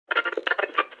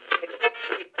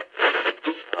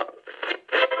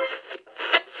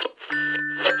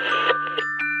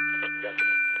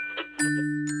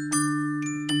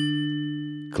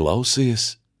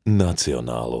Klausies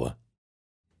Nacionālo.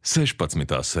 16.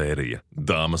 sērija.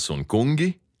 Dāmas un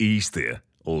kungi, īstie.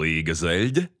 Līga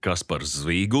Zeļģe, Kaspars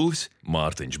Zvīgulis,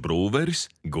 Mārtiņš Brūveris,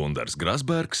 Gundars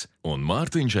Grasbergs un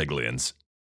Mārtiņš Egliens.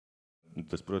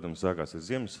 Tas, protams, sākās ar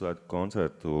Ziemassvētku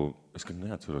koncertu. Es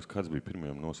neatceros, kāds bija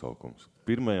pirmajam nosaukums.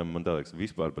 Pirmajam, man tā liekas,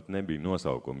 vispār pat nebija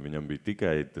nosaukuma. Viņam bija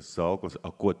tikai tas sauklis,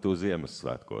 ko tu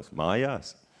Ziemassvētkos?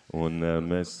 Mājās? Un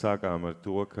mēs sākām ar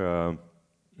to, ka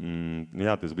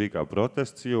tas bija kā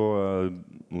protests, jo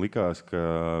likās,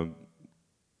 ka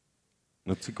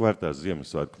cik var tās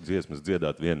Ziemassvētku dziesmas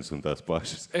dziedāt vienas un tās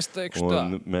pašas. Es teikšu tā.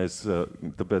 Un mēs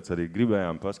tāpēc arī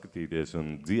gribējām paskatīties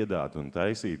un dziedāt un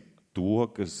taisīt to,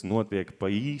 kas notiek pa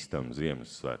īstam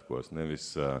Ziemassvētkos,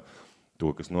 nevis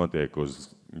to, kas notiek uz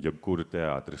jebkuru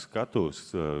teātra skatus,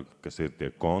 kas ir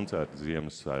tie koncerti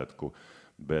Ziemassvētku,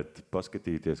 bet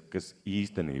paskatīties, kas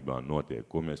īstenībā notiek,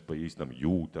 ko mēs pa īstam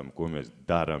jūtam, ko mēs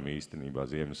darām īstenībā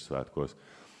Ziemassvētkos.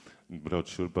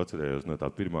 Braucu šurp atcerējos no tā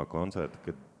pirmā koncerta,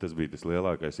 kad tas bija tas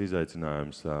lielākais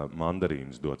izaicinājums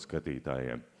mandarīnus dot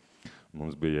skatītājiem.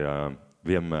 Mums bija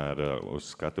vienmēr uz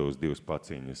skatuves 2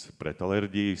 paciņas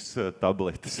pretalerģijas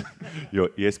tabletes, jo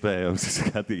iespējams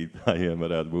skatītājiem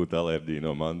varētu būt alerģija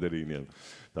no mandarīniem,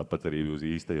 tāpat arī uz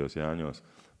īstajos Jāņos.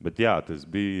 Bet jā, tas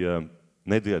bija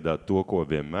nedziedāt to, ko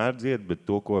vienmēr dzied, bet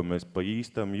to, ko mēs pa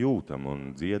īstam jūtam un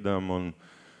dziedam un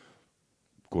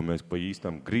ko mēs pa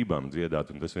īstam gribam dziedāt.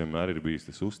 Un tas vienmēr ir bijis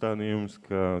tas uzstādījums,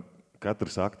 ka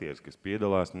katrs aktieris, kas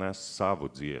piedalās, nes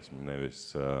savu dziesmu. Nevis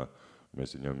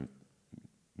mēs viņam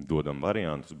dodam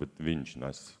variantus, bet viņš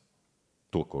nes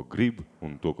to, ko grib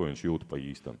un to, ko viņš jūt pa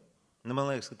īstam. Man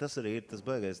liekas, ka tas arī ir tas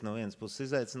baigais no vienas puses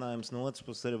izaicinājums, no otras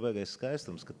puses arī baigais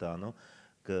skaistums, ka tā,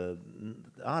 ka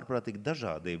ārprātīgi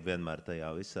dažādība vienmēr tajā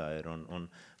visā ir. Un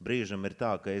brīžam ir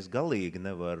tā, ka es galīgi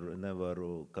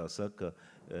nevaru, kā saka,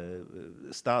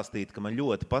 stāstīt, ka man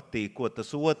ļoti patīk, ko tas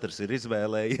otrs ir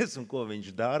izvēlējies un ko viņš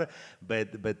dara,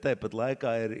 bet tāpat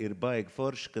laikā ir baigi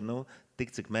forši, ka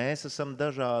tik cik mēs esam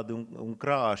dažādi un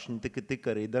krāšņi, tik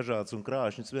arī dažāds un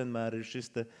krāšņs vienmēr ir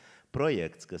šis te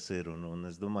projekts, kas ir. Un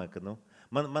es domāju, ka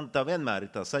Man tā vienmēr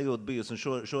ir tā sajūta bijusi,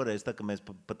 un šoreiz tā, ka mēs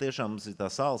patiešām mums ir tā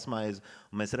sālsmaize,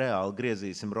 un mēs reāli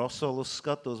griezīsim Rosolu uz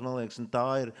skatuves, man liekas, un tā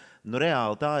ir,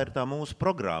 reāli tā ir tā mūsu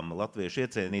programma, latviešu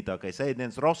iecienītākais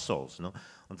ēdiens Rosols, un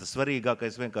tas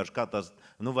svarīgākais vienkārši kā tās,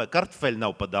 vai kartfeļi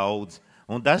nav pa daudz,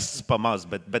 un desas pa maz,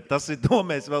 bet tas ir to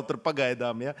mēs vēl tur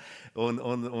pagaidām, ja,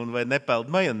 un vai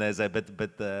nepeld majonēzē,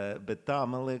 bet tā,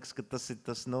 man liekas, ka tas ir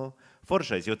tas,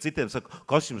 foršais, jo citiem saka,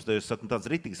 kas jums te, es saku, tāds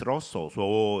ritīgs Rosols,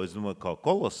 es domāju, kā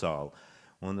kolosāli,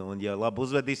 un ja labi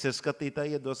uzvedīsies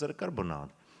skatītāji, iedos ar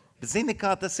karbonādu. Bet zini,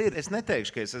 kā tas ir? Es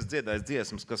neteikšu, ka es esmu dziedājis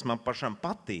dziesmas, kas man pašam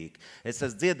patīk. Es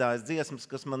esmu dziedājis dziesmas,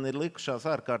 kas man ir likušās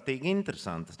ārkārtīgi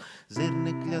interesantas.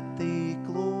 Zirnikļa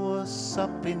tīklos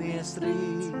sapinies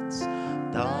rīts,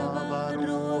 tava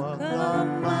roka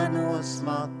manos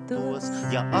matos,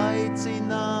 ja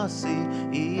aicināsi,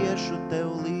 iešu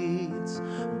tev līdz,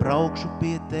 braukšu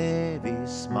pie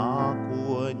tevis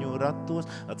mākoņu ratos.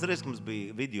 Atceries, ka mums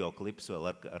bija videoklips vēl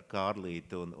ar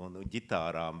Kārlīti un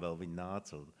ģitārām vēl viņi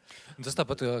nāca. Tas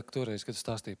tāpat toreiz, kad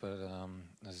stāstīja par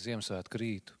Ziemassvētku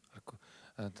rītu,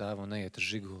 ar tēvu neiet ar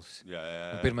Žigulis. Jā.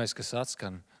 Pirmais, kas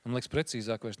atskan, man liekas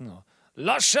precīzāk vairs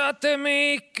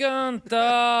Lasciatemi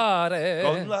cantare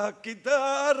Con la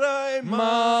chitarra in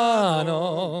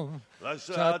mano,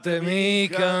 lasciatemi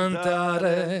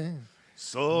cantare.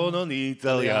 Sono un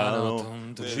italiano.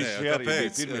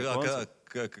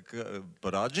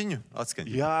 Par Adžiņu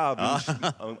atskaņu? Jā, viņš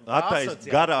attaist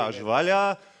garāžu vaļā,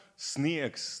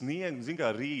 sniegs, zin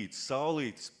kā rīts,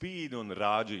 saulīti spīd un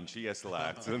rāģiņš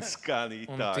ieslēgts un skan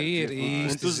Un tie ir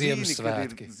īsti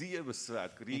Ziemassvētki.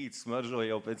 Ziemassvētku rīts smaržo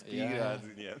jau pēc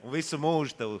pīrādziņiem. Un visu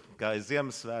mūžu tev, kā ir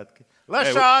Ziemassvētki.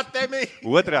 Lasciatemi!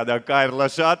 Otrādā, kā ir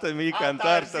lasciatemi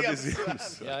cantare, tad ir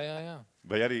Ziemassvētki. Jā.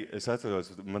 Vai arī, es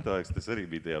atceros, man tā liekas, tas arī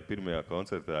bija tajā pirmajā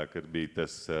koncertā, kad bija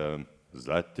tas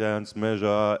Zaķēns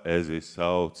mežā, ezi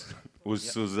sauc uz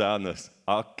Suzanas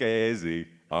akēzi,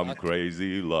 I'm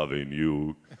crazy loving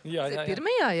you. Jā.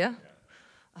 Pirmajā, ja?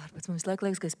 Ārpēc man visu laiku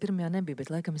liekas, ka es pirmajā nebiju,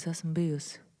 bet laikam es esmu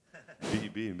bijusi.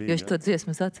 Bija. Jo es to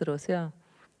dziesmu atceros, jā.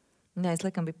 Jā, es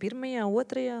laikam biju pirmajā,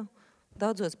 otrajā.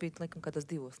 Daudzos bija, laikam, kā tas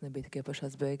 2 nebija tikai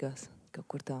pašās beigās. Kaut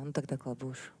kur tā, tagad atkal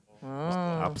būšu.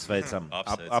 Apsveicam.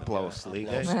 Aplausus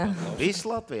līgai.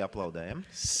 Visu Latviju aplaudējam.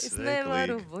 Es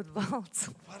nevaru būt balts.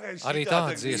 Arī tā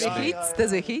dziesma.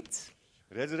 Tas ir hits.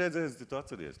 Redzi, tu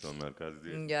atceries tomēr kāds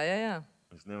dziesmas. Jā.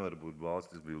 Es nevaru būt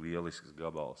balsts, tas bija lielisks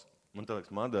gabals. Man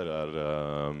liekas, Madara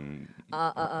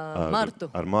Martu.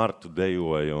 ar Martu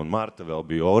dejoja, un Marta vēl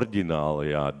bija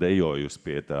oriģinālajā dejojusi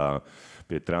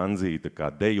pie tranzīta kā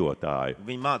dejotāja.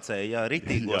 Viņi mācēja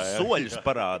ritīgos soļus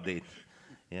parādīt.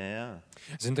 Jā.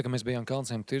 Zinu, tā, ka mēs bijām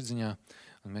Kalnciem tirdziņā,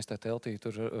 un mēs tā teltī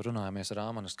tur runājāmies ar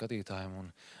Āmana skatītājiem, un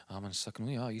Āmanis saka,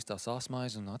 nu jā, īstā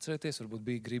sāsmaize, un atcerieties, varbūt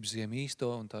bija gribas ziem īsto,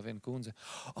 un tā viena kundze,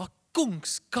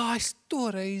 kungs, kā es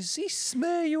toreiz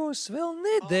izsmējos vēl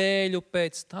nedēļu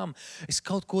pēc tam, es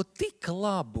kaut ko tik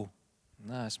labu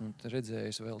neesmu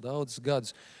redzējis vēl daudzus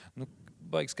gadus. Nu,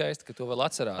 baigi skaisti, ka to vēl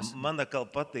atcerās. Man atkal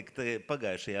patīk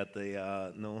pagājušajā tajā,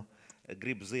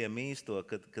 gribu ziemu īsto,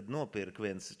 kad nopirka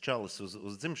viens čalis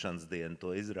uz dzimšanas dienu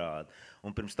to izrādi.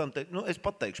 Un pirms tam, es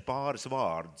pateikšu pāris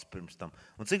vārdus pirms tam.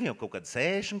 Un cik viņam kaut kādi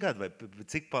 60 gadi vai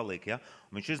cik palika, ja?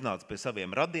 Un viņš iznāca pie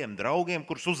saviem radiem, draugiem,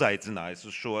 kurus uzaicinājis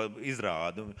uz šo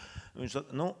izrādi. Viņš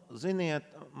saka, ziniet,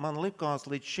 man likās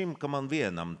līdz šim, ka man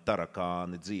vienam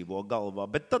tarakāni dzīvo galvā,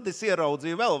 bet tad es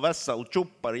ieraudzīju vēl veselu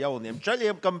čupu ar jauniem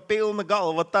čaļiem, kam pilna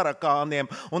galva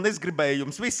tarakāniem, un es gribēju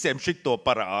jums visiem šito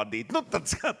parādīt. Tad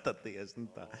skatāties,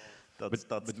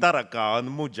 tāds tarakānu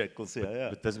muģeklis,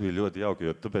 jā. Bet tas bija ļoti jauki,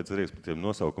 jo tāpēc arī par tiem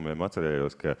nosaukumiem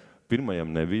atcerējos, ka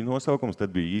pirmajam nebija nosaukums, tad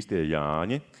bija īstie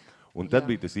Jāņi, un tad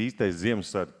bija tas īstais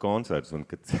Ziemassvētku koncerts, un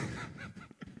kad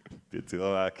tie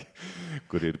cilvēki,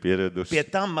 kur ir pieraduši. Pie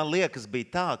tam, man liekas,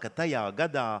 bija tā, ka tajā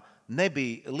gadā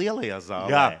nebija lielajā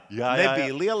zālē. Jā.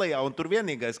 Nebija lielajā, un tur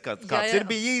vienīgais kāds ir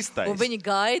bija īstais. Un viņi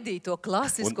gaidīja to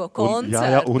klasisko koncertu.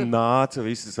 Jā, un nāca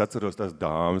visas, atceros tās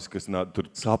dāmas, kas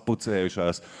tur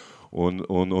sapucējušās,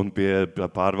 un pie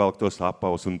pārvalktos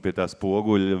apaus, un pie tā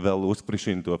spoguļa vēl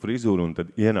uzprišina to frizūru, un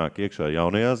tad ienāk iekšā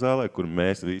jaunajā zālē, kur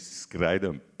mēs visi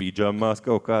skraidam pidžamās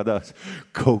kaut kādās,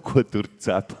 kaut ko tur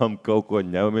cepam, kaut ko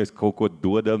ņemamies, kaut ko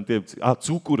dodam tiem,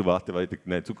 cukurvati vai tik,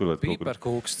 ne, cukurvati.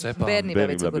 Piparkūks cepām. Bērnībā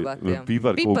bija cukurvati, jā.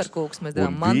 Piparkūks, mēs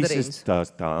devām mandarīnus. Un visas tās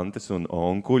tantes un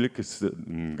onkuļi, kas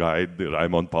gaida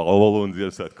Raimondu Paulu un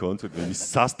Ziemassvētku koncertu, viņi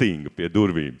sastinga pie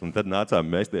durvīm. Un tad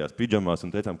nācām mēs tajās pidžamās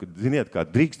un teicām, ka ziniet, kā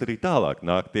drīkst arī tālāk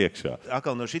nākt iekšā.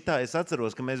 Atkal no šitā es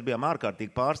atceros, ka mēs bijām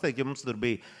ārkārtīgi pārsteigti, jo mums tur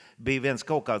bija viens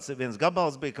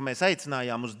gabals, ka mēs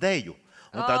aicinājām uz deju.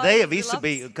 Un tā deja visi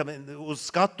bija uz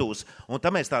skatuves. Un tā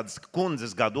mēs tādas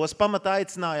kundzes gados pamatā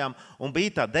aicinājām, un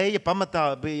bija tā deja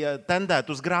pamatā bija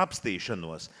tendēta uz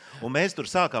grābstīšanos. Un mēs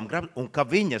tur sākām grābstīt, un ka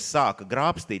viņas sāka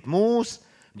grābstīt mūs,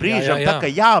 brīžam Jā. tā,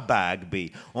 ka jābēg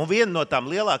bija. Un viena no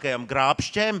tām lielākajām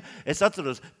grābšķēm, es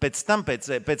atceros, pēc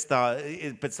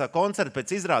tā koncerta,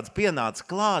 pēc izrādes pienāca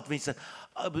klāt, viņa saka,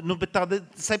 bet tāda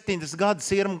 70 gadu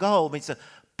sirma galva, viņa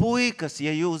saka, puikas,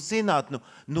 ja jūs zināt,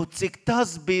 cik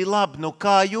tas bija labi,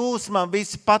 kā jūs man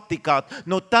visi patikāt,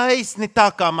 taisni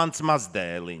tā kā mans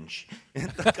mazdēliņš.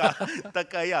 tā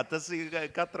kā jā, tas ir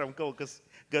katram kaut kas,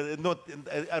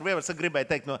 ar vienmēr gribēju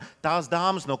teikt, no tās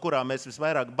dāmas, no kurām mēs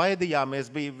visvairāk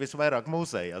baidījāmies, bija visvairāk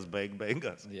mūsējās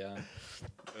beigās. Jā.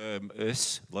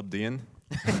 Labdien!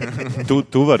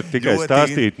 Tu vari tikai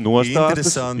stāstīt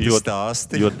nostāstus,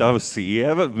 stāsti. Jo tava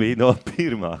sieva bija no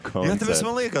pirmā koncerta. Jā, tāpēc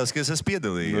man liekas, ka es esmu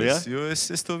piedalījies, jo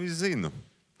es to visu zinu.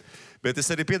 Bet es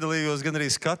arī piedalījos gan arī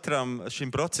katram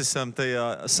šim procesam tajā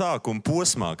sākuma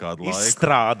posmā kādu laiku.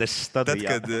 Izstrādes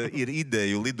stadijā. Tad, kad ir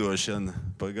ideju lidošana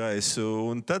pa gaisu,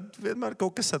 un tad vienmēr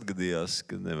kaut kas atgadījās,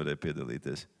 kad nevarēja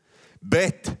piedalīties.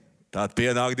 Bet tād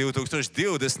pienāk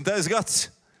 2020. gads.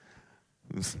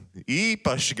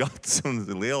 Īpaši gads un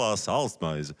lielā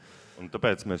salsmaize. Un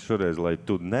tāpēc mēs šoreiz, lai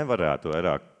tu nevarētu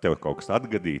vairāk tev kaut kas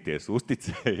atgadīties,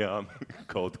 uzticējām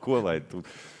kaut ko, lai tu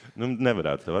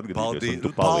nevarētu tev atgadīties. Un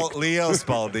tu paliki.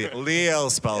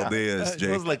 Liels paldies,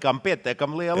 Džek. Uzlikām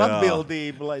pietiekam lielu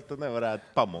atbildību, lai tu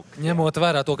nevarētu pamukt. Ņemot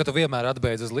vērā to, ka tu vienmēr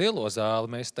atbeidz uz lielo zāli,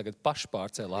 mēs tagad paši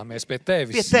pārcēlāmies pie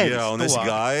tevis. Jā, un es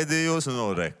gaidīju jūs un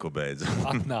reku beidzu.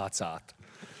 Atnācāt.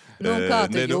 Kā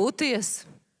tu jūties?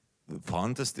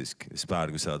 Fantastiski. Es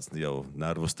pērgu visādas jau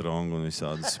nervu strongu un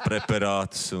visādas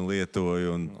preparātus un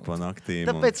lietoju un pa naktīm.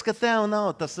 Tāpēc, ka tev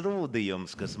nav tas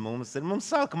rūdījums, kas mums ir. Mums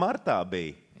sāka martā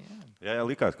bija. Jā,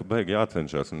 likās, ka beigi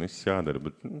jācenšas un viss jādara,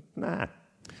 bet nē.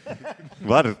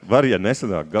 Var, ja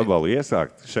nesanāk gabalu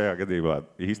iesākt šajā gadījumā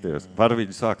īstajos, var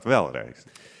viņu sākt vēlreiz.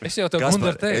 Es jau tev,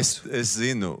 Gundar, teicu. Es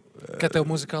zinu, ka tev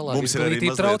muzikālā mums ir arī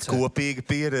mazliet traucē. Kopīga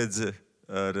pieredze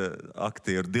ar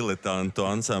aktieru diletantu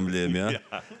ansambļiem,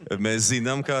 ja? Mēs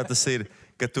zinām, kā tas ir,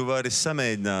 ka tu vari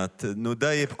samēģināt,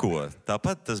 da jebko.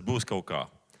 Tāpat tas būs kaut kā.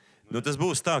 Tas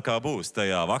būs tā, kā būs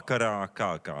tajā vakarā,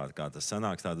 kā tas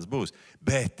sanāks, tā tas būs.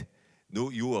 Bet,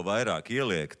 jo vairāk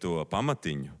ieliek to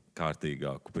pamatiņu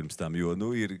kārtīgāku pirms tam, jo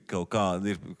ir kaut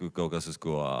kas, uz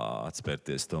ko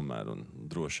atspērties tomēr un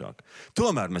drošāk.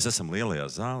 Tomēr mēs esam lielajā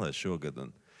zālē šogad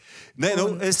un Nē, nu,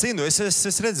 es zinu,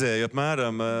 es redzēju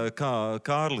apmēram, kā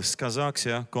Kārlis Kazāks,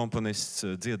 komponists,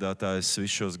 dziedātājs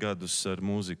visus šos gadus ar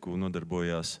mūziku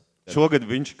nodarbojās. Šogad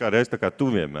viņš kā reiz tā kā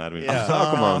tu vienmēr viņš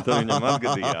sākumā, un tad viņam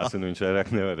atgadījās, un viņš vairāk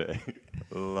nevarēja.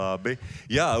 Labi.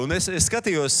 Jā, un es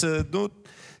skatījos,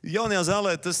 jaunajā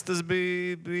zālē tas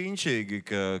bija inčīgi,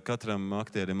 ka katram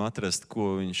aktierim atrast,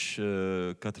 ko viņš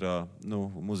katrā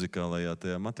muzikālajā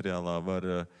tajā materiālā var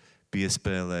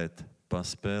piespēlēt,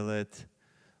 paspēlēt.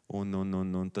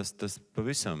 Un tas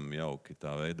pavisam jauki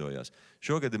tā veidojās.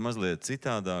 Šogad ir mazliet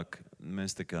citādāk.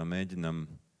 Mēs tā kā mēģinam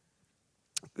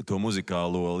to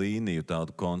muzikālo līniju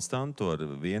tādu konstantu ar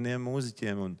vieniem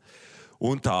mūziķiem.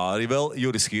 Un tā arī vēl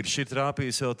Juris Hiršs ir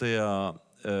trāpījis vēl tajā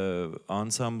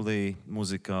ansamblī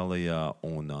muzikālajā,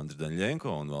 un Andri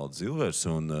Daņļenko, un Valds Zilvers,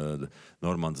 un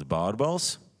Normans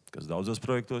Bārbals, kas daudzos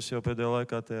projektos jau pēdējā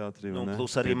laikā teātrī.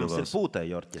 Plus arī mums ir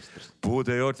Pūtēju orķestrs.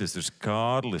 Pūtēju orķestrs,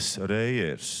 Kārlis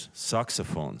Rejers,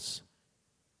 saksofons,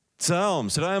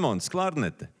 Celms, Raimonds,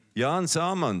 klarnete, Jānis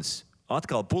Āmans,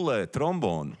 atkal pulē,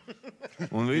 trombonu.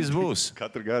 Un viss būs.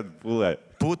 Katru gadu pulē.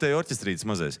 Pūtēju orķestrītis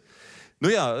mazais.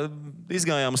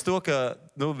 Izgājām uz to, ka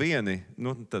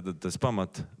tad tas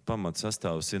pamat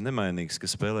sastāvs ir nemainīgs,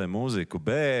 kas spēlē mūziku,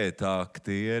 bet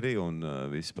aktieri un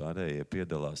vispārējie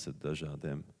piedalās ar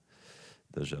dažādiem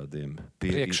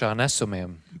priekšā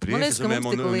nesumiem. Man liekas, ka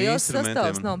mums tik liels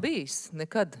sastāvs nav bijis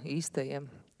nekad īstajiem.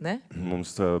 Ne?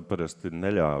 Mums parasti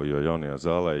neļauj, jo jaunajā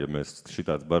zālē, ja mēs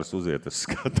šitāds bars uziet, es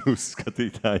skatu uz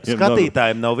skatītājiem.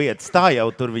 Skatītājiem nav vietas, tā jau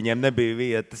tur viņiem nebija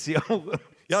vietas jau.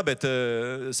 Jā, bet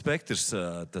spektrs,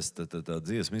 tā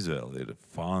dziesma izvēle ir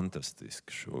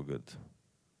fantastiska šogad.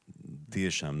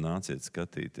 Tiešām nāciet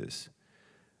skatīties.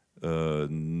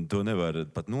 To nevar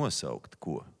pat nosaukt,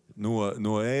 ko.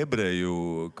 No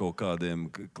ebreju kaut kādiem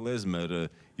klezmera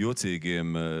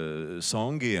jocīgiem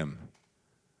songiem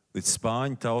līdz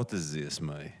spāņu tautas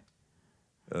dziesmai,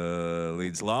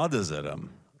 līdz Lādazaram,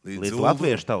 līdz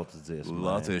latviešu tautas dziesmai.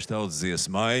 Latviešu tautas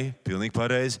dziesmai, pilnīgi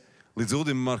pareizi. Līdz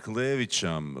Udim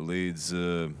Marklēvičam, līdz,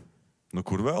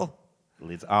 kur vēl?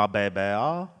 Līdz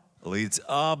ABBA. Līdz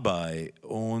Abai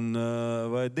un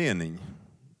vai Dieniņi.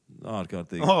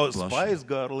 Ārkārtīgi plaši. Spice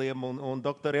Girliem un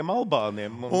doktoriem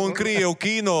Albāniem. Un Krievu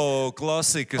kino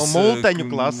klasikas. Un multeņu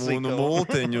klasika. Un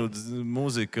multeņu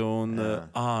mūzika un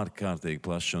ārkārtīgi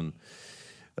plaši.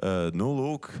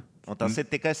 Lūk. Un tas ir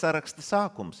tikai saraksta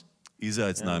sākums.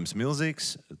 Izaicinājums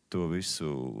milzīgs, to visu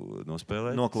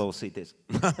nospēlēt. Noklausīties.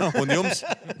 Un jums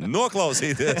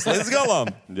noklausīties līdz galam.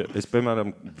 Ja, es,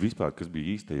 piemēram, vispār, kas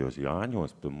bija īstajos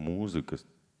Jāņos, par mūziku, kas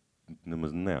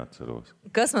nemaz neatceros.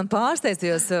 Kas man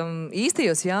pārsteidzījos,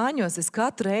 īstajos Jāņos, es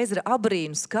katru reizi ar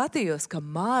abrīnu skatījos, ka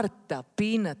Marta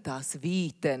pina tās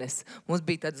vītenes. Mums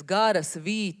bija tāds garas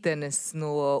vītenes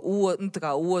no tā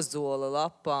kā ozola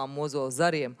lapām, ozola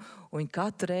zariem. Un viņi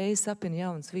katru reizi sapina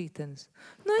jaunas vītenes.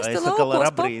 Es te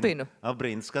laukos papinu.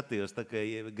 Abrīnu skatījos, tā kā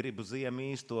gribu ziemu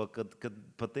īsto, kad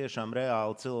patiešām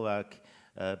reāli cilvēki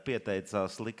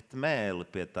pieteicās likt mēli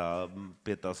pie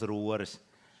tās roras,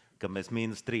 ka mēs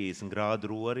 -30 grādu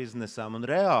rori iznesām. Un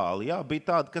reāli, bija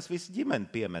tāda, kas visu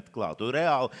ģimeni piemet klāt. Un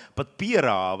reāli pat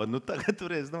pierāva. Tagad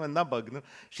toreiz, nabaga.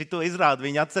 Šito izrādi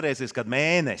viņi atcerēsies kādu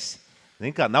mēnesi.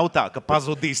 Nav tā, ka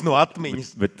pazudīs no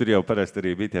atmiņas. Bet tur jau parasti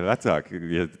arī bija tie vecāki,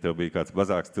 ja tev bija kāds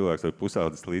mazāks cilvēks vai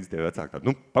pusaudzis līdz tie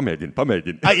vecāki.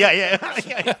 Pamēģini. Jā.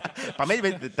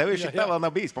 Pamēģini, tev šitā vēl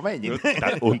nav bijis, pamēģini.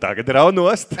 Un tagad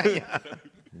raunost.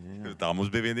 Tā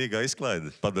mums bija vienīgā izklaide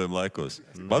padomju laikos.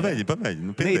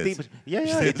 Pamēģini, piediec. Jā,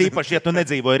 tīpaši, ja tu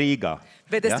nedzīvoji Rīgā.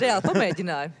 Bet es reāli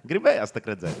pamēģināju. Gribējās tā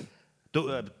redzēt.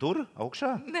 Tur,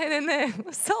 augšā? Nē,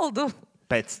 saldu.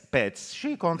 Pēc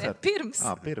šī koncerta? Pirms.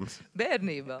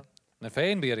 Bērnībā.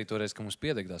 Feini bija arī toreiz, ka mums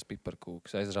piedegtās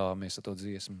piparkūks, aizrāvāmies ar to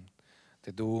dziesmu.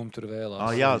 Tie dūmi tur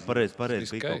vēlās. Jā,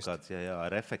 pareizi, bija kaut kāds,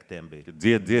 ar efektiem bija.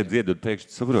 Dzied, un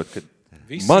pēkšņi saprot, ka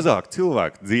mazāk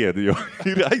cilvēku dzied, jo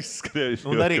ir aizskrējuši,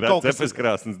 un arī kaut kas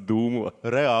cepeskrāsnes dūmo.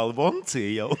 Reāli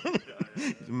voncija jau.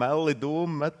 Meli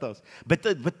dūmi metās. Bet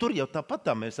tur jau tāpat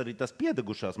mēs arī tās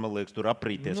piedegušās, man liekas, tur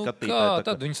aprīties skatītāji. Kā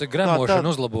tad viņas ir gremošana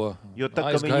uzlabo? Jo tā,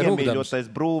 ka viņi iemīļotais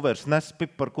brūvers nes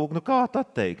piparkūku, kā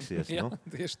tad teiksies? Jā,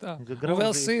 tieši tā.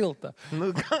 Vēl silta.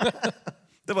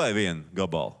 Vai vien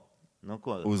gabalu?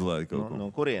 Uzlaid kaut ko. No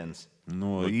kurienes?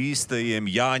 No īstajiem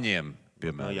Jāņiem.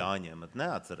 No Jāņiem,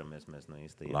 neatceramies mēs no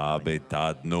īstajiem. Labi,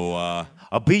 tad no...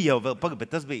 Bija jau vēl, bet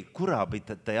tas bija, kurā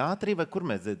bija teātrī vai kur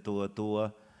mēs to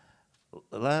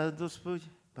leduspuķi?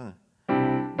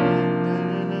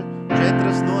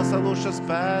 4 nosalušas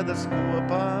pēdas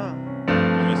kopā.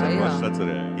 Mēs paši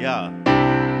atcerējām. Jā.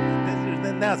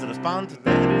 Neatceros pantu.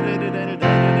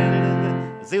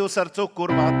 Zivs ar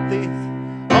cukurvati.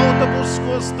 autobus,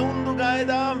 ko stundu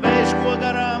gaidām, vējš, ko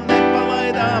garām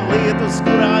nepalaidām, lietus,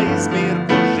 kurā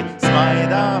izmirkuši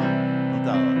smaidām. Un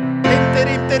tā. Tim,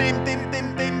 tirim, tim,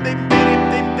 tim, tim, tim, tirim,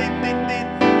 tim, tim, tim, tim.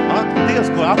 Ak, Dievs,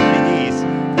 ko atmiņīs.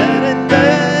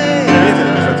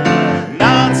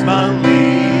 Nāc man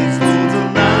līdz, lūdzu,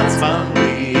 nāc man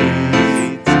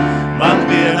līdz. Man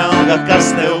vienalga, kas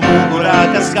tev mugurā,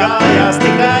 kas kājās,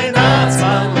 tikai nāc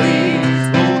man līdz,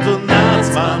 lūdzu,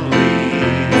 nāc man līdz.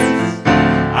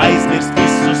 Aizmirst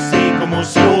visus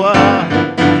sīkumus, jo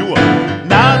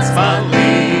nāc man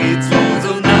līdz,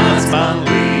 lūdzu, nāc man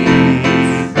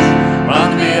līdz.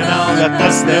 Man vienalga,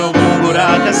 kas tev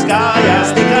mugurā, kas kājās,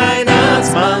 tikai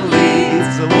nāc man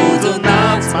līdz, lūdzu,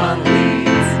 nāc man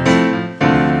līdz.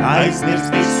 Aizmirst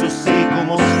visus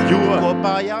sīkumus, jo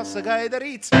kopā jāsagaida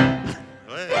rīts.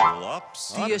 Labs.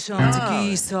 Tiešām, cik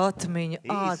īsa atmiņa,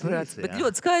 ārprāts, bet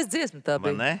ļoti skaista dziesma tā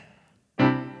bija. Man ne?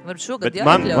 Varbūt šogad Bet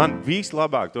jāiekļauj. man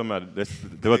vislabāk, tomēr, es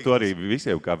to arī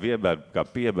visiem kā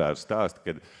piebēru stāstu,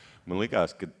 kad man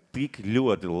likās, ka tik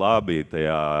ļoti labi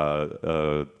tajā,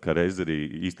 kā reiz arī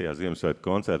īstajā Ziemassvētku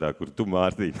koncertā, kur tu,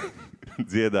 Mārtiņ,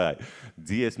 dziedāji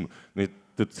dziesmu.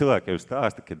 Tur cilvēkiem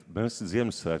stāsta, ka mēs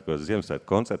Ziemassvētku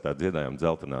koncertā dziedājām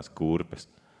dzeltenās kurpes.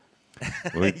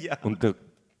 Un tu,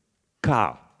 kā?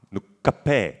 Nu,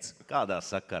 kāpēc? Kādā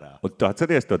sakarā? Un tu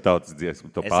atceries to tautas dziesmu,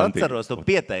 to pantiņu? Es atceros to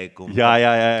pieteikumu. Jā.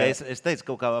 Es teicu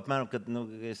kaut kā apmēram, kad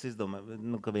es izdomāju,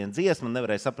 ka viena dziesma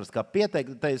nevarēja saprast, kā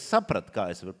pieteikt. Tad es sapratu, kā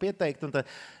es varu pieteikt. Un tad,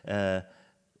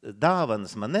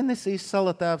 dāvanas man nenesīs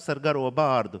salatēvs ar garo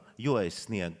bārdu, jo es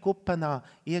sniegu kupenā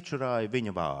iečurāju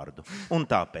viņa vārdu. Un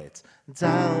tāpēc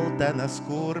dzeltenas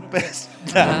kurpes,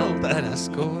 Dzeltenas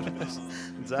kurpes.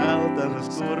 dzeltenas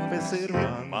kurpes ir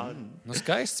man. Nu,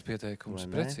 skaists pieteikums,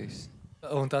 precīzi.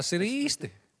 Un tas ir īsti.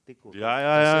 Jā,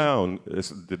 un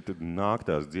tad nāk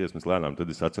tās dziesmas lēnām, tad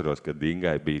es atceros, ka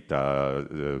Ingai bija tā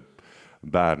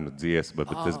bērnu dziesma,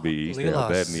 bet tas bija īstajā Lielā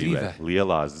bērnībā. zīve.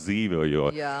 Lielā zīve, jo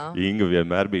Jā. Inga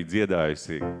vienmēr bija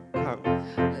dziedājusi.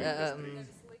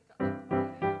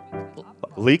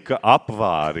 Lika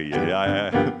apvārija, jā.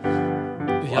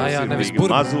 Jā, nevis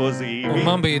mazo zīvi. Un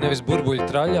man bija nevis burbuļu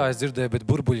traļā, es dzirdēju, bet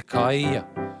burbuļu kaija.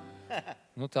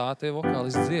 Nu tā tie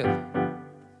vokālisti dzied.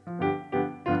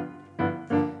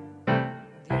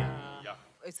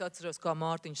 Es atceros, kā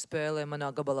Mārtiņš spēlē manā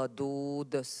gabalā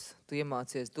dūdas. Tu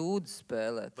iemācies dūdas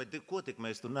spēlēt. Vai ko tik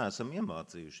mēs tur neesam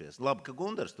iemācījušies? Labi, ka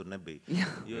Gundars tur nebija.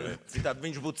 Jo citādi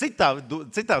viņš būtu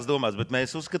citās domās, bet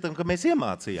mēs uzskatām, ka mēs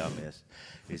iemācījāmies.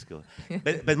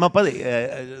 Bet man patīk,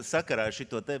 sakarā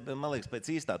šito te, man liekas,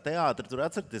 pēc īstā teātra, tur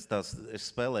atcerieties, es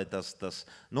spēlēju tās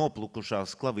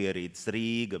noplukušās klavierītes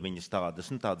Rīga, viņas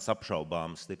tādas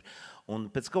apšaubāmas.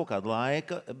 Un pēc kaut kāda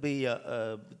laika bija,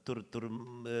 tur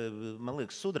man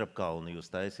liekas, Sudrabkalni jūs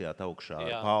taisījāt augšā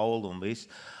ar Paulu un visu.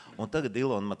 Un tagad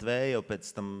Ilona Matvēja jau pēc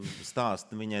tam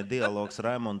stāsta viņai dialogs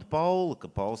Raimondu Paulu, ka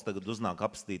Pauls tagad uznāk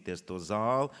apstīties to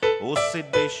zāli, uzsit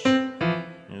bišķi.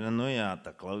 Nu jā,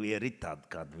 tā klavieri ir tāda,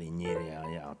 kāda viņi ir,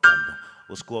 jā. Tad,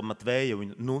 uz ko Matvēja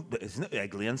viņu,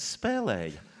 Egliens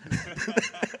spēlēja.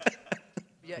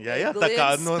 Jā, tā kā,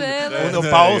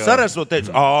 un Pauls arī esot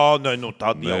teica,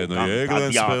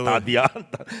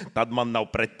 tad man nav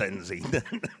pretenzija.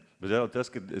 Bet jā, tas,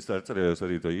 kad es atcerējos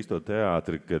arī to īsto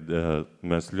teātri, kad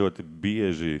mēs ļoti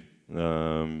bieži,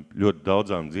 ļoti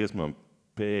daudzām dziesmām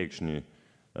pēkšņi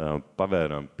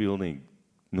pavērām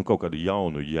pilnīgi kaut kādu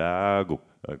jaunu jēgu,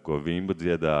 ko Vimba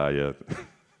dziedāja.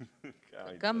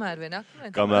 Kamēr vien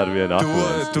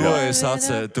akmens.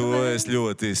 To es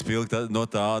ļoti spilgti no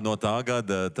tā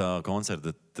gada tā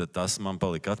koncerta, tas man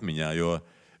palika atmiņā, jo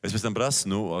es pēc tam prasu,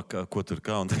 ko tur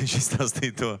kā, un viņš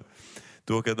izstāstīja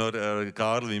to, ka ar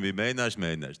Kārli viņi bija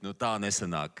mēģinājuši. Tā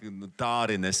nesanāk, tā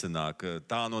arī nesanāk,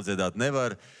 tā nodziedāt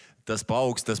nevar, tas pa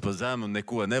augstu, tas pa zemu,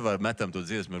 neko nevar, metam to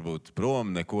dziesmu varbūt prom,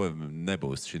 neko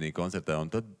nebūs šī koncertā, un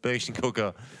tad pēkšņi kaut kā,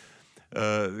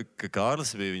 ka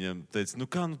Kārlis bija viņam teica,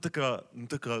 tā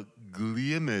kā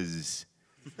gliemezis,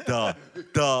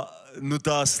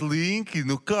 tā slinki,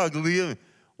 kā gliemi.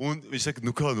 Un viņš saka,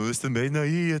 es te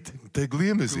mēģināju iet, te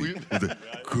gliemezī.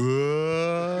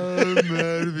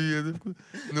 Kamēr viena.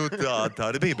 Tā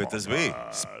arī bija, bet tas bija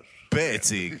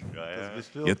spēcīgi.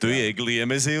 Ja tu ieej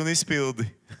gliemezī un izpildi.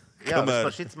 Jā, par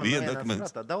šits man vienās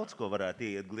prātā daudz ko varētu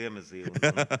iet gliemezī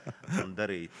un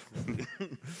darīt.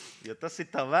 Jo tas ir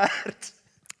tā vērts.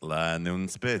 Lēni un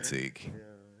spēcīgi.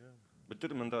 Bet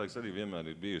tur man tā liekas arī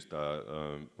vienmēr ir bijusi tā,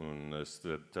 un es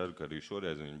ceru, ka arī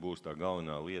šoreiz viņa būs tā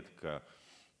galvenā lieta, ka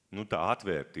tā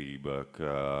atvērtība,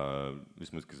 ka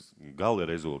vismaz gala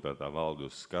rezultātā valda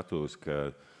uz skatos, ka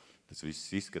tas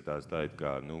viss izskatās tā,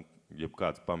 kā, ja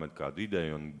kāds pamet kādu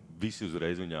ideju un visi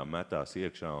uzreiz viņā metās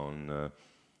iekšā un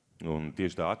Un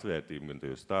tieši tā atvērtība gan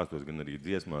tajos stāstos, gan arī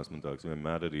dziesmās, man tāks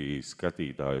vienmēr arī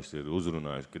skatītājus ir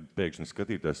uzrunājuši, kad pēkšņi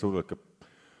skatītājs saprot,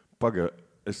 ka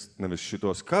es nevis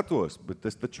šito skatos, bet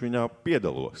es taču viņā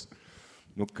piedalos.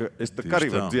 Nu, ka es tā kā arī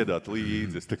varu dziedāt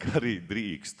līdzi, es tā kā arī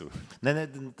drīkstu.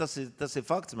 Tas ir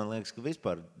fakts, man liekas, ka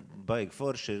vispār baigi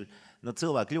forši ir,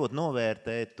 cilvēki ļoti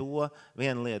novērtē to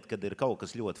vienu lietu, kad ir kaut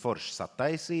kas ļoti forši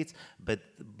sataisīts, bet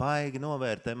baigi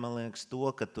novērtē, man liekas, to,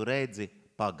 ka tu redzi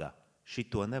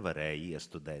šito nevarēja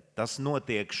iestudēt. Tas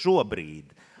notiek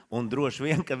šobrīd. Un droši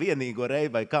vien, ka vienīgo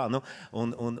reizi vai kā,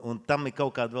 un tam ir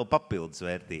kaut kāda vēl papildus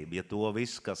vērtība. Ja to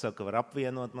visu, kā saka, var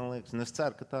apvienot, man liekas, un es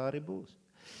ceru, ka tā arī būs.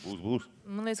 Būs.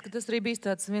 Man liekas, ka tas arī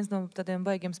bijis viens no tādiem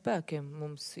baigiem spēkiem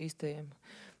mums īstajiem.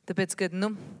 Tāpēc, ka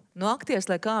aktieris,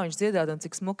 lai kā viņš dziedātu un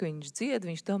cik smuki viņš dzied,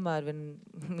 viņš tomēr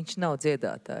viņš nav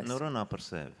dziedātājs. Runā par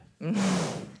sevi.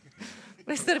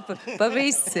 Es arī pa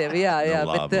visiem, jā,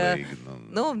 bet,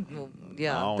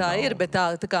 tā ir, bet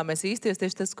tā kā mēs īsties,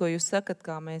 tieši tas, ko jūs sakat,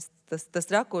 kā mēs, tas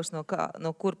rakurs, no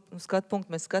kur skatu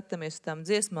punktu mēs skatāmies uz tām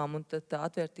dziesmām, un tā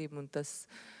atvērtība, un tas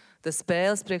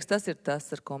spēles prieks, tas ir tas,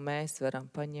 ar ko mēs varam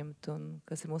paņemt, un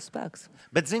kas ir mūsu spēks.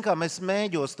 Bet, zin kā, mēs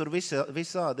mēģos tur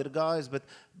visādi ir gājis, bet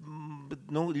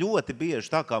ļoti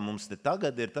bieži tā kā mums te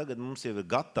tagad mums jau ir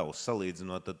gatavs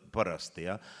salīdzinot parasti,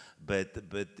 ja? Bet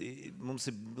mums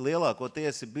ir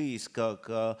lielākoties bijis, ka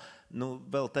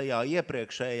vēl tajā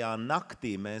iepriekšējā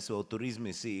naktī mēs vēl tur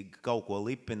izmisīgi kaut ko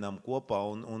lipinam kopā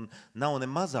un nav ne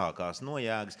mazākās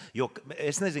nojēgas, jo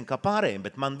es nezinu kā pārējiem,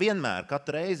 bet man vienmēr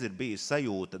katru reizi ir bijis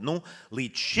sajūta,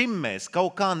 līdz šim mēs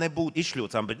kaut kā nebūtu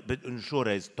izšļūcām, bet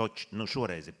šoreiz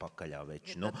šoreiz ir pakaļā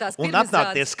veči. Un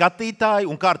atnāk tie skatītāji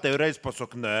un kārtēju reizi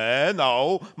pasaka, nē,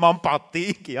 nav, man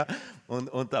patīk, ja.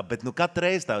 Bet katru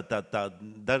reizi tā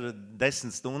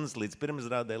 10 stundas līdz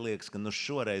pirmizrādē liekas, ka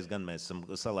šoreiz gan mēs esam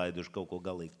salaiduši kaut ko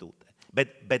galīgi tūtē.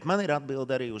 Bet man ir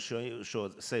atbilde arī uz šo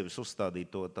sevis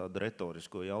uzstādīto tādu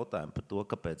retorisko jautājumu par to,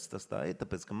 kāpēc tas tā ir.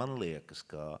 Tāpēc, ka man liekas,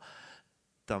 ka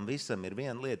tam visam ir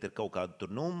viena lieta, ir kaut kādi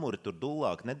tur numuri, tur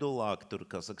dulāki, nedulāki, tur,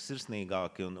 kā saka,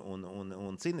 sirsnīgāki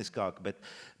un ciniskāki,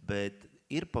 bet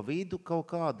ir pa vidu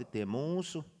kaut kādi tie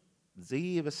mūsu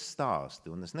dzīves stāsti.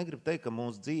 Un es negribu teikt, ka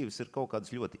mūsu dzīves ir kaut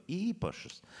kādas ļoti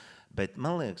īpašas, bet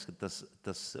man liekas, ka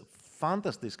tas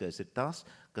fantastiskais ir tas,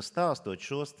 ka stāstot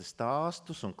šos te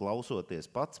stāstus un klausoties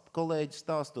pats kolēģi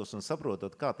stāstos un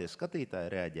saprotot, kā tie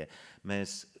skatītāji reaģē,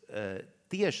 mēs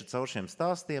tieši caur šiem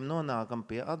stāstiem nonākam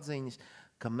pie atziņas,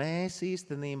 ka mēs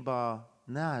īstenībā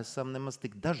neesam nemaz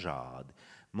tik dažādi.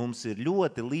 Mums ir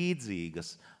ļoti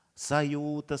līdzīgas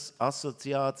sajūtas,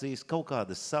 asociācijas, kaut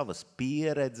kādas savas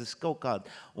pieredzes,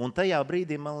 un tajā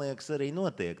brīdī, man liekas, arī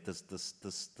notiek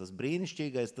tas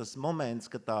brīnišķīgais, tas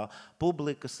moments, ka tā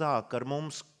publika sāk ar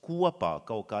mums kopā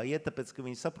kaut kā iet, tāpēc, ka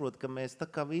viņi saprot, ka mēs tā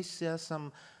kā visi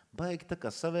esam baigi tā kā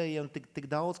savējie un tik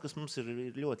daudz, kas mums ir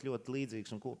ļoti, ļoti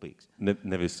līdzīgs un kopīgs.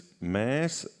 Nevis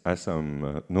mēs esam,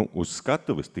 uz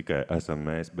skatuves tikai esam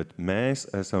mēs, bet mēs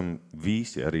esam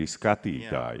visi, arī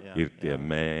skatītāji ir tie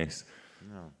mēs.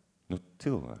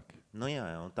 Cilvēki. Jā,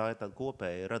 un tā ir tāda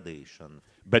kopēja radīšana.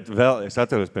 Bet vēl es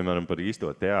atceros, piemēram, par īsto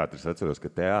teātri. Es atceros,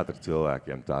 ka teātra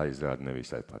cilvēkiem tā izrāda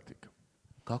nevisai patika.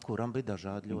 Kā kuram bija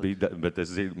dažādi ļoti? Bet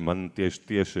es zinu, man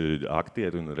tieši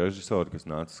aktieri un režisori, kas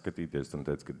nāca skatīties, un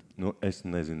teica, ka es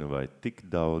nezinu, vai tik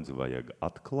daudz vajag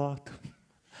atklāt.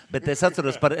 Bet es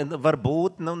atceros,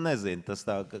 varbūt, nezinu, tas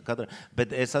tā,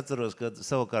 bet es atceros, ka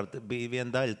savukārt bija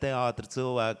viena daļa teātra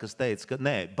cilvēka, kas teica, ka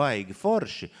nē, baigi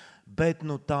forši, bet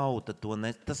tauta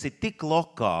tas ir tik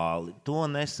lokāli, to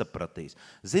nesapratīs.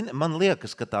 Zini, man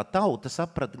liekas, ka tā tauta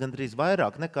saprat gandrīz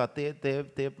vairāk nekā tie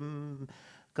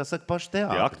kā saka, paši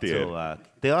teātra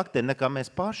cilvēki. Tie aktieri nekā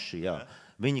mēs paši, jā.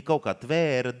 Viņi kaut kā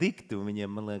tvēra dikti, un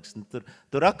viņiem, man liekas,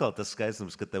 tur atkal tas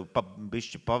skaistums, ka tev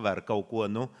bišķi pavēr kaut ko,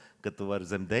 ka tu vari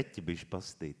zem deķi bišķi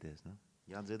pastīties.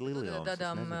 Jādzied Liljonas.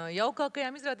 Tādām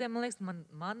jaukākajām izrādēm, man liekas,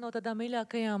 man no tādām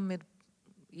mīļākajām ir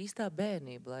īstā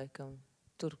bērnība, laikam.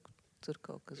 Tur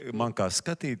kaut kas bija. Man kā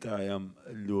skatītājam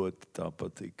ļoti tā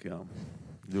patīk, jā.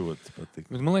 Ļoti patīk.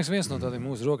 Bet man liekas, viens no tādiem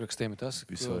mūsu rokrakstiem ir tas,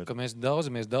 ka mēs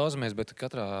daudzamies, bet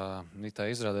katrā tā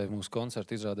izrādē, mūsu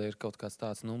koncerta izrādē ir kaut kāds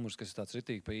tāds numurs, kas ir tāds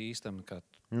ritīgi pa īstam, kā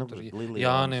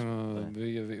Jānim,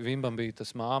 Vimbam bija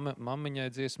tas mammiņai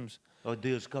dziesmas. O,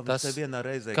 Dievs, kā viņš te vienā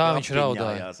reizē kā viņš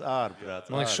raudāja.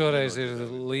 Ārprāts. Man liekas, šoreiz ir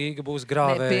līga būs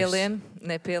grāvējs.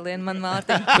 Nepien man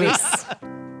Mārtiņ, viss.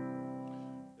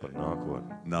 Par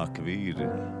nākotni. Nāk vīri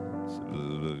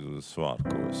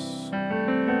svārkos.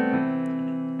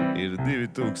 Ir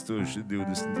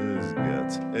 2020.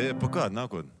 gads. Pa kādu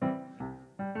nākotni?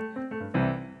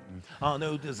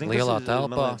 Lielā telpā.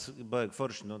 Man liekas, baigi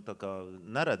forši, tā kā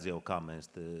neredz jau, kā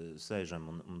mēs te sēžam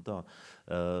un tā,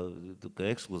 ka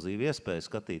ekskluzīvi iespēja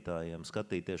skatītājiem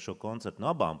skatīties šo koncertu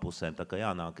no abām pusēm, tā kā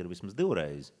jānāk ir vismaz 2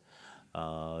 reizes.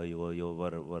 Jo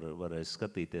varēs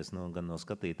skatīties gan no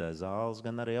skatītāja zāles,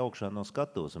 gan arī augšā no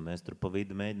skatuves, un mēs tur pa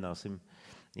vidu mēģināsim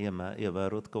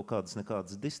ievērot kaut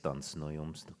kādas distances no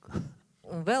jums.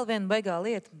 Un vēl viena baigā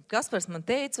lieta, Kaspars man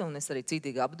teica, un es arī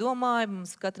cītīgi apdomāju,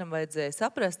 mums katram vajadzēja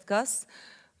saprast, kas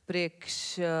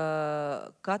priekš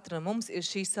katram mums ir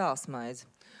šī sālsmaize.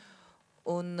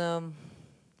 Un,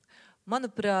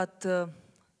 manuprāt,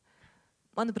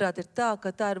 ir tā,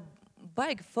 ka tā ir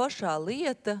baigi foršā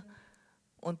lieta,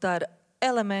 un tā ir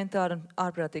elementāra un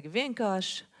ārprātīgi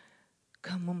vienkārši,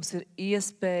 ka mums ir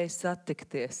iespēja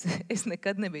satikties. Es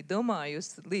nekad nebiju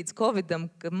domājusi līdz Covidam,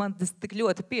 ka man tas tik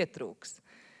ļoti pietrūks.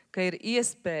 Ka ir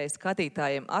iespēja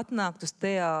skatītājiem atnākt uz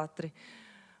teātri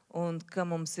un ka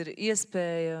mums ir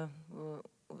iespēja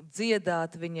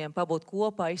dziedāt viņiem, pabūt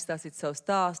kopā, izstāstīt savus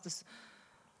stāstus.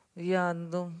 Jā,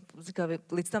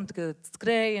 līdz tam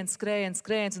skrējiens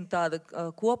un tāda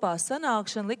kopā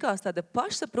sanākšana likās tāda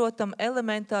pašsaprotama,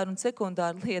 elementāra un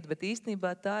sekundāra lieta, bet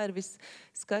īstenībā tā ir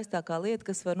viskaistākā lieta,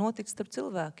 kas var notikt starp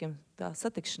cilvēkiem, tā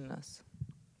satikšanās.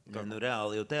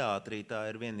 Reāli jau teātrī tā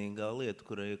ir vienīgā lieta,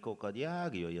 kurai ir kaut kāda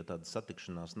jēga, jo ja tāda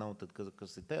satikšanās nav, tad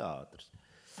kas ir teātris?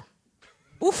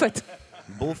 Bufet!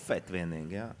 Bufet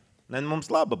vienīgi, jā.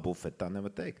 Mums laba bufet, tā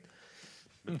nevar teikt.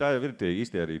 Bet tā jau ir tie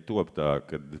īstie arī top tā,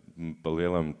 kad pa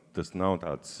lielam tas nav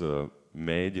tāds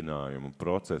mēģinājumu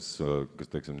process, kas,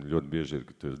 teiksim, ļoti bieži ir,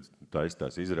 ka tu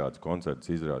taistās izrādes,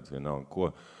 koncerts izrādes vienalga ko,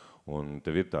 un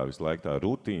tev ir tā visu laiku tā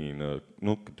rutīna,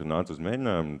 ka tu nāc uz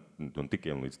mēģinājumu un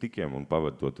tikiem līdz tikiem un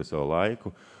pavadi to savu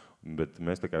laiku, bet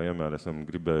mēs tā kā vienmēr esam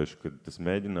gribējuši, ka tas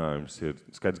mēģinājums ir,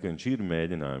 skaidrs, ka viņš ir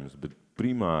mēģinājums, bet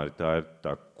primāri tā ir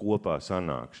tā kopā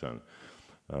sanākšana.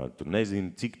 Tu nezini,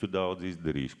 cik tu daudz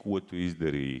izdarīsi, ko tu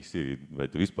izdarīsi, vai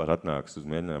tu vispār atnāks uz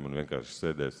mēģinājumu un vienkārši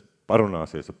sēdēs,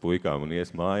 parunāsies ar puikām un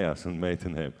ies mājās un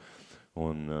meitenēm.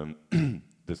 Un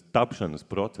tas tapšanas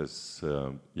process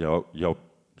jau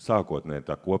sākotnē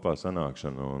tā kopā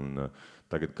sanākšana, un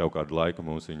tagad kaut kādu laiku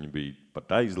mums viņi bija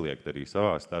pat aizliegt arī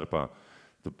savā starpā,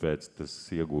 tāpēc tas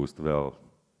iegūst vēl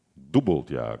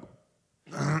dubultjēgu.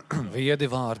 Viedi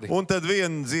vārdi. Un tad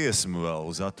vienu dziesmu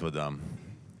vēl uz atvadām.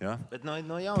 Ja? Bet no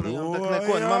jaunajām tak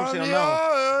neko mums jau nav.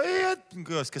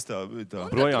 Kas tā bija tā?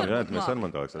 Projām, jā, mēs ar man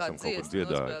tālāk esam kaut kur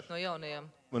dziedājuši. No jaunajām.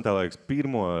 Man tā liekas,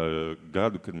 pirmo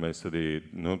gadu, kad mēs arī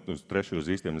uz uz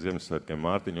īstiem Ziemassvētkiem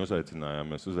Mārtiņu uzaicinājām,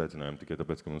 mēs uzaicinājām tikai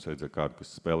tāpēc, ka mums vajadzēja kādu, kas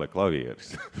spēlē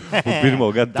klavieris. Un pirmo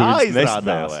gadu tu viņš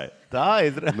nespēlē. Tā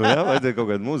izrādās. Jā, vajadzēja kaut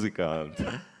kādu muzikantu.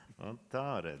 Un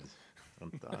tā redz.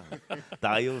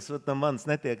 Tā jūs no manis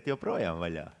netiekt joprojām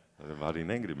vaļā. Arī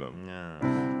negribam.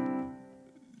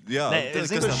 Jā,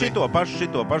 es zinu šito pašu.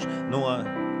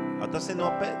 Tas ir no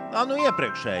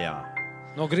iepriekšējā.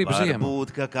 No gribu ziemu.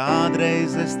 Varbūt, ka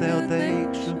kādreiz es tev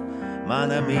teikšu,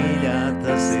 mana mīļā,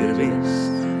 tas ir viss.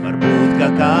 Varbūt, ka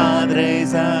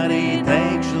kādreiz arī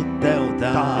teikšu tev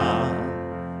tā.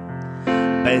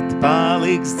 Bet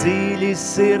paliks dziļi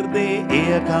sirdī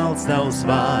iekalts tavs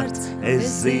vārds.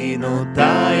 Es zinu,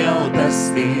 tā jau tas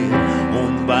ir,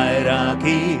 un vairāk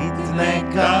it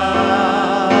nekā.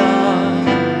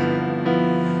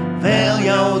 Vēl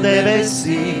jau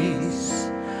debesīs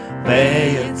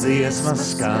vēja dziesmas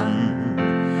skan,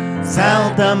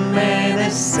 zelta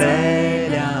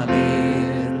mēnesceļā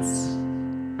mirds.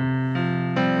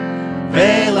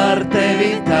 Vēl ar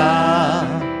tevi tā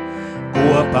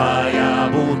kopā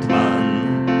jābūt man,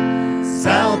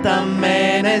 zelta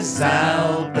mēnes,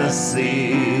 zelta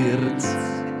sirds.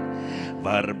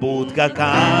 Varbūt, ka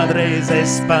kādreiz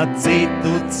es pa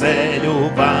citu ceļu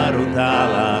varu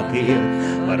tālāk iet,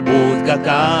 varbūt, ka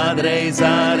kādreiz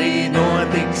arī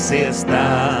notiksies tā.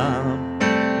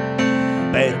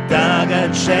 Bet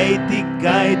tagad šeit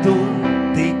tikai tu,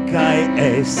 tikai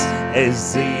es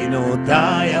zinu,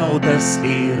 tā jau tas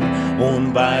ir, un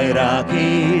vairāk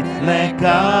it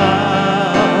nekā.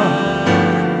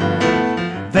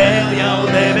 Vēl jau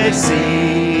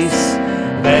debesīs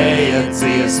vēja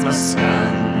dziesmas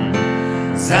skan,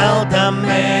 zelta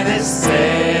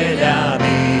mēnesceļā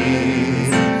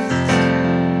mirds.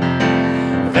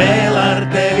 Vēl ar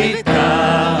tevi tā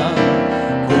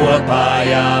kopā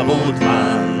jābūt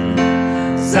man,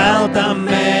 zelta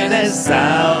mēnes,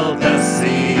 zelta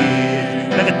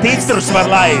sirds. Tagad tistrus var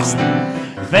laist.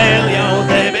 Vēl jau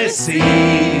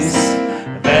debesīs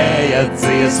vēja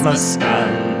dziesmas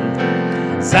skan,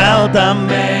 zelta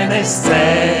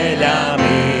mēnesceļā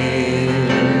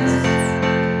mirds.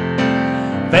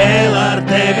 Vēl ar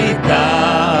tevi tā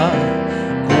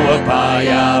kopā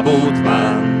jābūt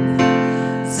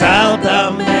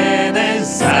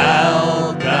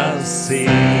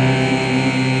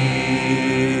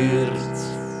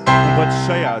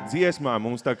šajā dziesmā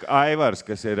mums tā kā Aivars,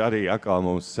 kas ir arī atkal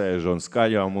mums sēž un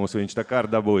skaļo mums, viņš tā kā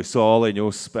dabūja soliņu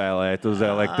uzspēlēt uz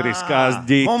elektriskās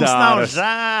ģitāras. Mums nav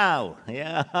žēl!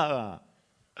 Jā.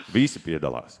 Visi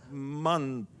piedalās.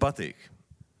 Man patīk.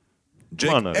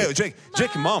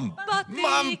 Džeki, man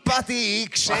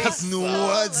patīk šeit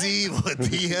nodzīvot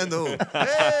dienu.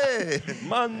 Hey!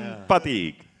 Man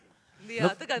patīk.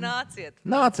 Jā, tagad nāciet.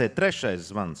 Nāciet,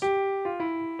 trešais zvans.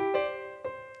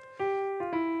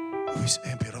 Luis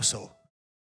Empieroso.